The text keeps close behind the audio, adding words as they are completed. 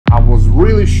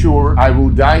really sure I will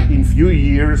die in few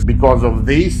years because of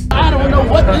this. I don't know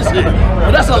what this is,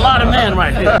 but that's a lot of men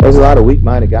right here. There's a lot of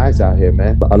weak-minded guys out here,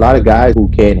 man. A lot of guys who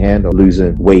can't handle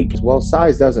losing weight. Well,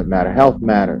 size doesn't matter. Health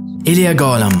matters. Illia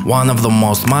Golem, one of the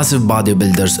most massive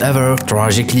bodybuilders ever,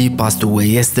 tragically passed away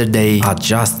yesterday at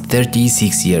just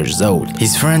 36 years old.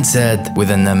 His friend said, "With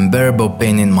an unbearable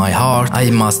pain in my heart, I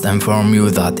must inform you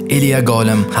that Illia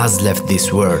Golem has left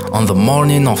this world. On the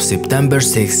morning of September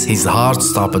 6th, his heart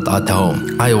stopped at home.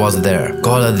 I was there,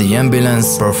 called the ambulance,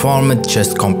 performed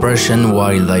chest compression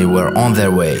while they were on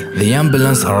their way. The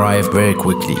ambulance arrived very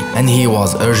quickly, and he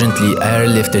was urgently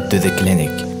airlifted to the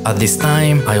clinic. At this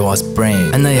time, I was praying,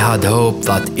 and I had hope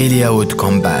that Illia would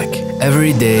come back.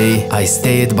 Every day, I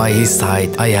stayed by his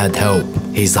side. I had hope.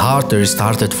 His heart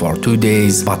restarted for 2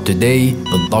 days, but today,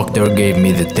 the doctor gave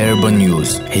me the terrible news.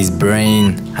 His brain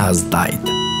has died."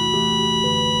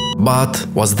 But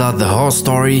was that the whole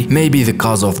story? Maybe the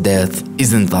cause of death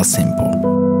isn't that simple.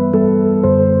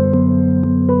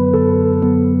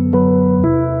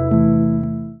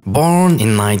 Born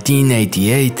in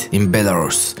 1988 in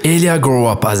Belarus, Illia grew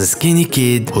up as a skinny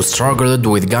kid who struggled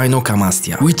with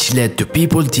gynecomastia, which led to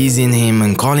people teasing him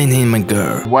and calling him a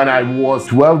girl. When I was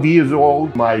 12 years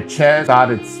old, my chest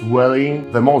started swelling.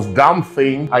 The most dumb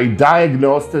thing, I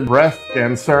diagnosed breast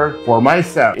cancer for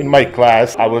myself. In my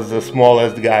class, I was the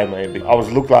smallest guy maybe. I was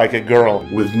looked like a girl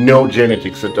with no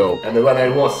genetics at all. And when I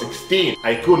was 16,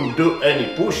 I couldn't do any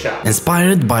push-ups.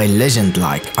 Inspired by legends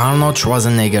like Arnold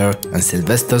Schwarzenegger and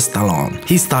Sylvester Stallone,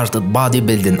 he started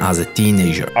bodybuilding as a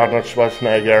teenager. Arnold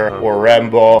Schwarzenegger or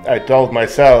Rambo. I told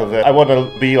myself that I want to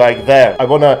be like them. I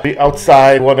want to be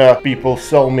outside, people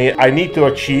saw me. I need to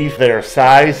achieve their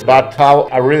size, but how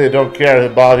I really don't care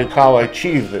about it, how I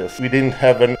achieve this. We didn't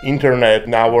have an internet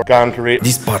in our country.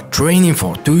 Despite training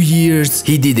for 2 years,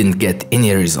 he didn't get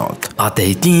any result. At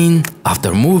 18,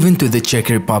 after moving to the Czech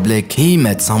Republic, he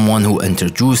met someone who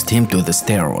introduced him to the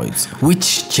steroids,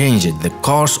 which changed the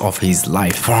course of his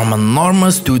life from a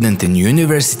normal student in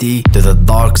university to the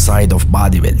dark side of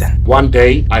bodybuilding. One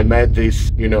day I met this,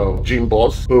 gym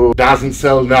boss who doesn't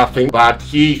sell nothing, but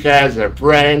he has a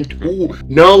friend who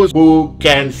knows who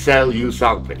can sell you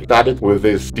something. Started with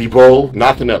this D-ball,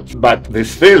 nothing else. But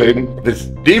this feeling, this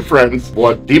difference,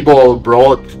 what D-ball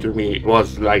brought to me was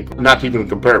like not even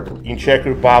comparable. In Czech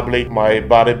Republic, my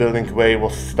bodybuilding way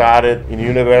was started in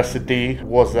university. It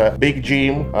was a big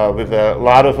gym with a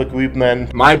lot of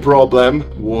equipment. My problem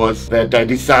was that I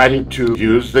decided to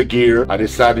use the gear. I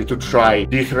decided to try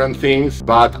different things,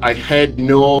 but I had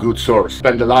no good source.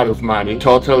 Spent a lot of money,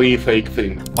 totally fake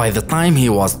thing. By the time he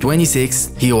was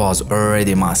 26, he was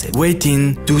already massive,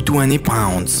 weighing 220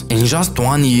 pounds. In just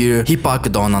 1 year, he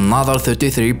packed on another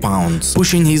 33 pounds,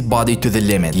 pushing his body to the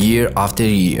limit year after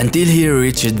year, until he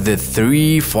reached the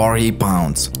 340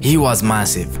 pounds. He was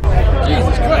massive.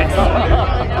 Jesus Christ.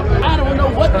 I don't know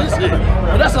what this is,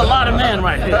 but that's a lot of men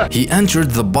right here. He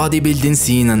entered the bodybuilding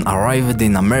scene and arrived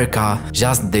in America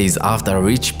just days after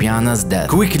Rich Piana's death,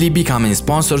 quickly becoming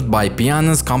sponsored by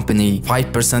Piana's company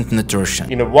 5%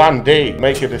 Nutrition. In one day,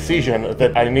 make a decision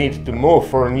that I need to move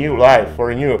for a new life,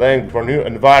 for a new thing, for a new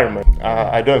environment.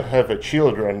 I don't have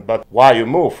children, but why you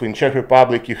move? In Czech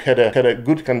Republic, you had a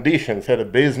good conditions, had a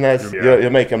business, you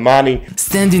make money.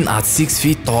 Standing at 6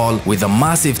 feet tall with a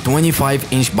massive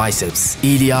 25-inch biceps,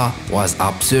 Illia was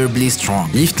absurdly strong,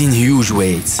 lifting huge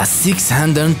weights, a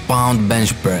 600-pound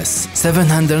bench press,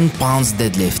 700 pounds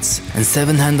deadlifts, and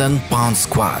 700 pound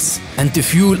squats. And to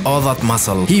fuel all that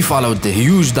muscle, he followed the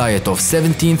huge diet of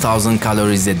 17,000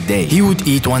 calories a day. He would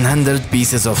eat 100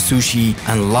 pieces of sushi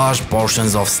and large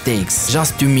portions of steaks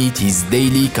just to meet his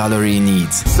daily calorie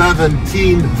needs.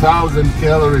 17,000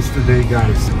 calories today,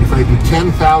 guys. If I do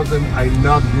 10,000, I'm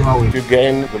not growing. To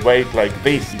gain the weight like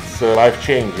this, it's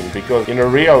life-changing, because in a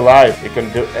real life, you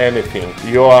can do anything.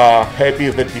 You are happy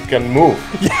that you can move.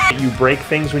 You break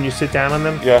things when you sit down on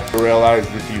them? Yeah, you realize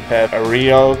that you have a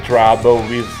real trouble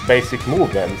with basic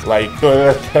movements, like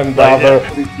and other.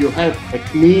 If you have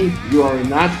acne, you are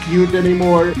not cute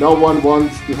anymore. No one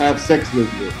wants to have sex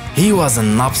with you. He was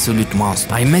an absolute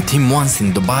monster. I met him once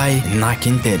in Dubai, and I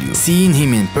can tell you, seeing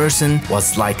him in person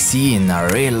was like seeing a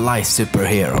real-life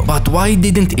superhero. But why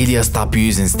didn't Illia stop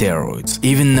using steroids,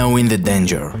 even knowing the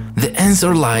danger? The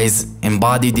answer lies in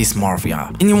body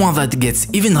dysmorphia. Anyone that gets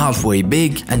even halfway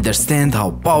big understands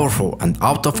how powerful and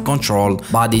out of control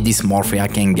body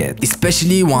dysmorphia can get,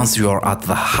 especially once you're at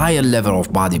the higher level of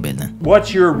bodybuilding.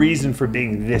 What's your reason for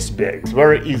being this big? It's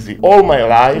very easy. All my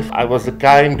life, I was a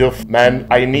kind of man,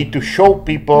 I need to show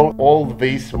people all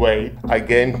this weight I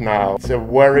gained now. It's a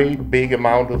very big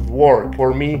amount of work.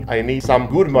 For me, I need some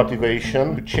good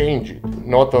motivation to change it.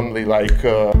 Not only like,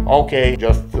 okay,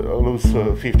 just lose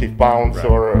 50 pounds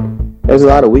or... There's a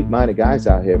lot of weak-minded guys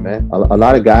out here, man. A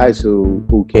lot of guys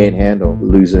who can't handle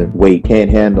losing weight, can't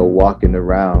handle walking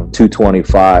around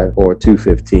 225 or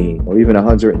 215 or even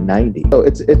 190. So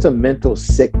it's a mental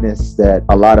sickness that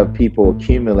a lot of people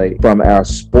accumulate from our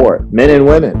sport. Men and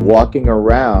women walking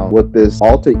around with this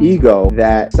alter ego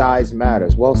that size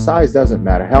matters. Well, size doesn't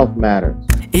matter. Health matters.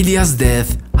 Illia's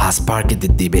death has sparked the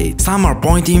debate. Some are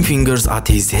pointing fingers at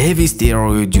his heavy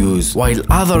steroid use, while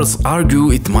others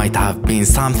argue it might have been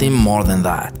something more than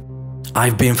that.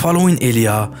 I've been following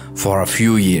Illia for a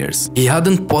few years. He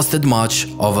hadn't posted much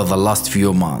over the last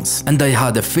few months, and I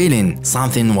had a feeling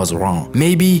something was wrong.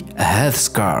 Maybe a health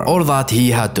scare, or that he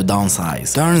had to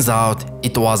downsize. Turns out,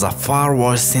 it was a far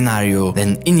worse scenario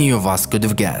than any of us could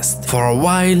have guessed. For a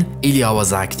while, Illia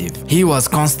was active. He was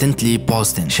constantly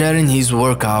posting, sharing his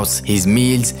workouts, his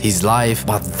meals, his life,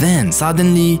 but then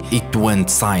suddenly it went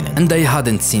silent, and I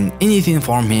hadn't seen anything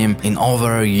from him in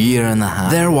over a year and a half.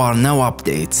 There were no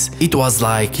updates. It was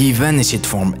like he vanished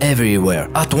from everywhere.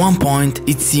 At one point,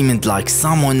 it seemed like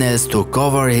someone else took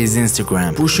over his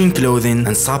Instagram, pushing clothing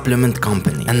and supplement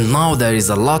company. And now there is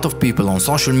a lot of people on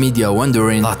social media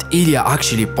wondering that Illia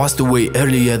actually passed away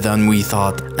earlier than we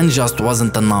thought and just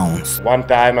wasn't announced. One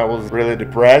time I was really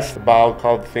depressed about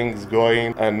how things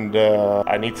going and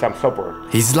I need some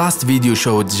support. His last video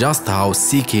showed just how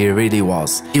sick he really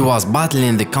was. He was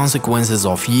battling the consequences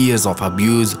of years of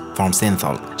abuse from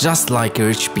synthol, just like a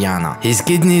rich piano. His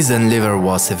kidneys and liver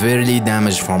was severely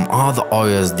damaged from all the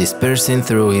oils dispersing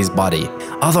through his body.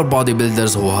 Other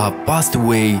bodybuilders who have passed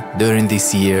away during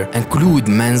this year include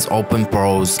men's open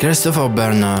pros Christopher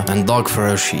Berner and Doug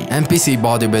Ferrucci, NPC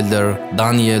bodybuilder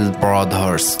Daniel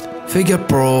Broadhurst, figure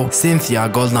pro Cynthia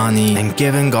Goldani, and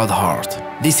Kevin Godhart.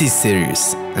 This is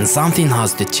serious, and something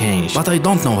has to change, but I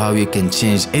don't know how you can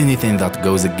change anything that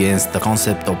goes against the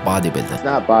concept of bodybuilding. It's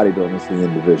not bodybuilding, it's the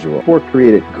individual. Sport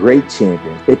created great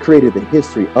champions. It created the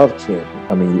history of champions.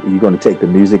 I mean, you're going to take the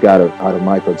music out of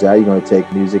Michael Jackson, you're going to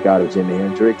take music out of Jimi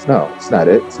Hendrix. No, it's not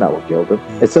it. It's not what killed him.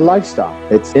 It's a lifestyle.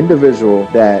 It's individual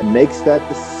that makes that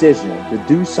decision to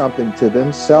do something to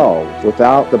themselves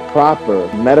without the proper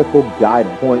medical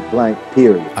guidance, point blank,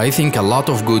 period. I think a lot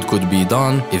of good could be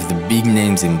done if the big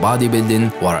names in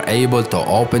bodybuilding were able to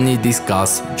openly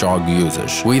discuss drug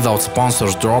usage, without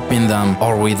sponsors dropping them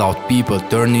or without people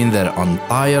turning their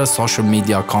entire social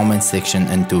media comment section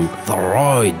into "the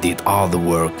Roy did all the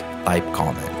work" type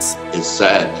comments. It's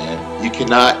sad, man. You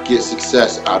cannot get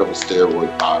success out of a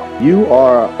steroid bottle. You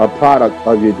are a product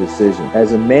of your decision.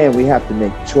 As a man, we have to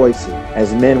make choices.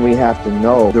 As men, we have to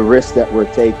know the risks that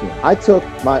we're taking. I took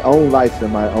my own life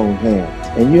in my own hands.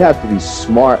 And you have to be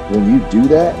smart when you do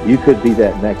that. You could be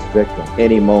that next victim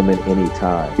any moment, any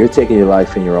time. You're taking your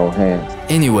life in your own hands.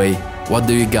 Anyway, what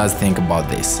do you guys think about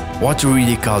this? What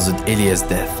really caused Illia's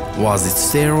death? Was it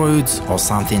steroids or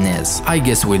something else? I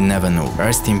guess we'll never know.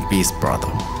 Rest in peace,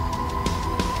 brother.